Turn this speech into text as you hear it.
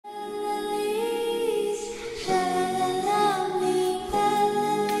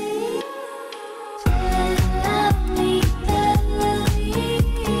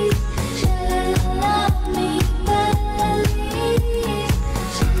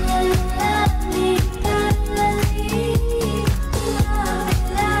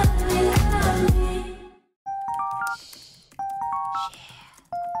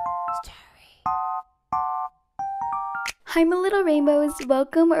Hi my little rainbows,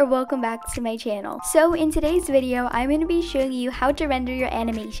 welcome back to my channel. So in today's video, I'm going to be showing you how to render your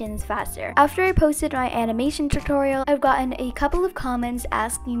animations faster. After I posted my animation tutorial, I've gotten a couple of comments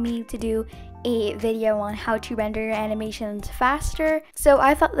asking me to do a video on how to render your animations faster, so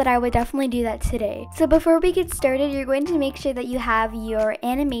I thought that I would definitely do that today. So before we get started, you're going to make sure that you have your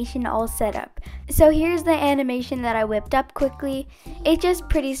animation all set up. So here's the animation that I whipped up quickly. It's just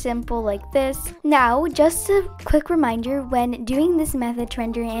pretty simple like this. Now, just a quick reminder, when doing this method to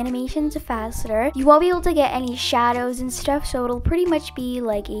render your animations faster, you won't be able to get any shadows and stuff, so it'll pretty much be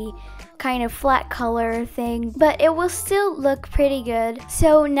like a kind of flat color thing, but it will still look pretty good.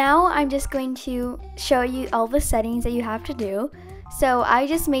 So now I'm just going to show you all the settings that you have to do. So I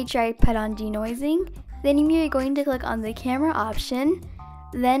just made sure I put on denoising. Then you're going to click on the camera option,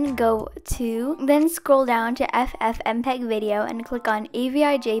 then scroll down to FFmpeg video and click on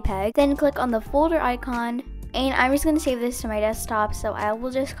AVI JPEG, then click on the folder icon, and I'm just going to save this to my desktop, so I will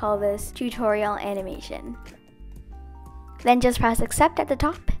just call this tutorial animation. Then just press accept at the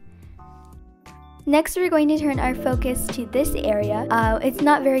top. Next, we're going to turn our focus to this area. It's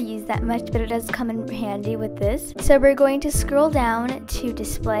not very used that much, but it does come in handy with this. So we're going to scroll down to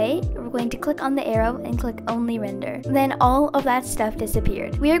display. We're going to click on the arrow and click only render. Then all of that stuff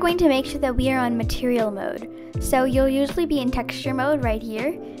disappeared. We are going to make sure that we are on material mode. So you'll usually be in texture mode right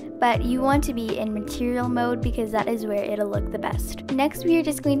here, but you want to be in material mode because that is where it'll look the best. Next, we are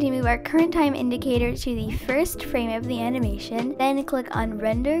just going to move our current time indicator to the first frame of the animation, then click on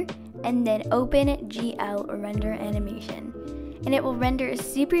render, and then open GL or render animation. And it will render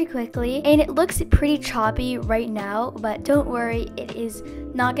super quickly, and it looks pretty choppy right now, but don't worry, it is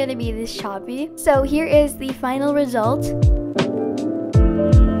not going to be this choppy. So here is the final result.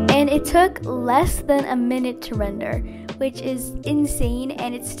 And it took less than a minute to render, which is insane,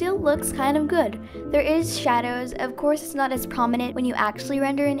 and it still looks kind of good. There is shadows. Of course, it's not as prominent when you actually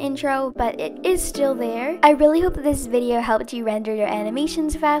render an intro, but it is still there. I really hope that this video helped you render your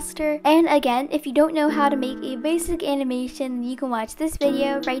animations faster. And again, if you don't know how to make a basic animation, you can watch this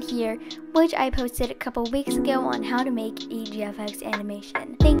video right here, which I posted a couple weeks ago on how to make a GFX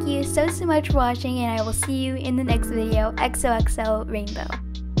animation. Thank you so much for watching, and I will see you in the next video. XOXO Rainbow.